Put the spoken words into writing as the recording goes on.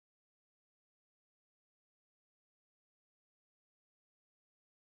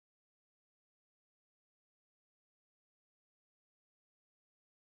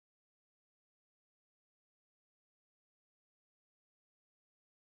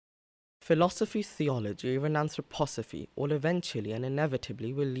Philosophy, theology, even anthroposophy, all eventually and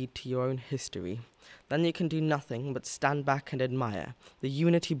inevitably will lead to your own history. Then you can do nothing but stand back and admire the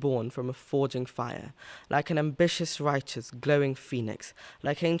unity born from a forging fire, like an ambitious, righteous, glowing phoenix,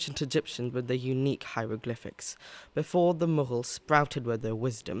 like ancient Egyptians with their unique hieroglyphics. Before the Mughals sprouted with their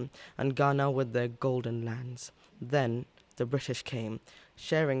wisdom, and Ghana with their golden lands. Then the British came,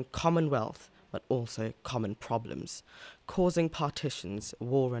 sharing Commonwealth, but also common problems, causing partitions,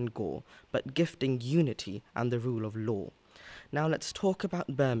 war and gore, but gifting unity and the rule of law. Now let's talk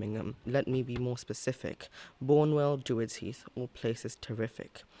about Birmingham. Let me be more specific. Bournewell, Druids Heath, all places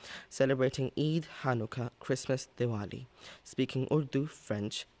terrific. Celebrating Eid, Hanukkah, Christmas, Diwali. Speaking Urdu,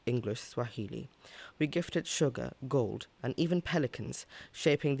 French, English, Swahili. We gifted sugar, gold, and even pelicans,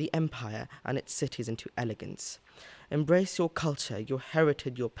 shaping the empire and its cities into elegance. Embrace your culture, your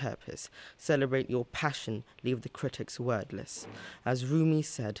heritage, your purpose. Celebrate your passion, leave the critics wordless. As Rumi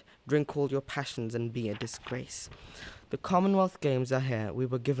said, drink all your passions and be a disgrace. The Commonwealth Games are here, we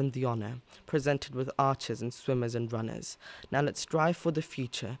were given the honour, presented with archers and swimmers and runners. Now let's strive for the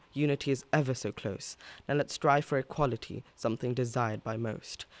future, unity is ever so close. Now let's strive for equality, something desired by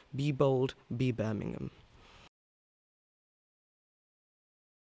most. Be bold, be Birmingham.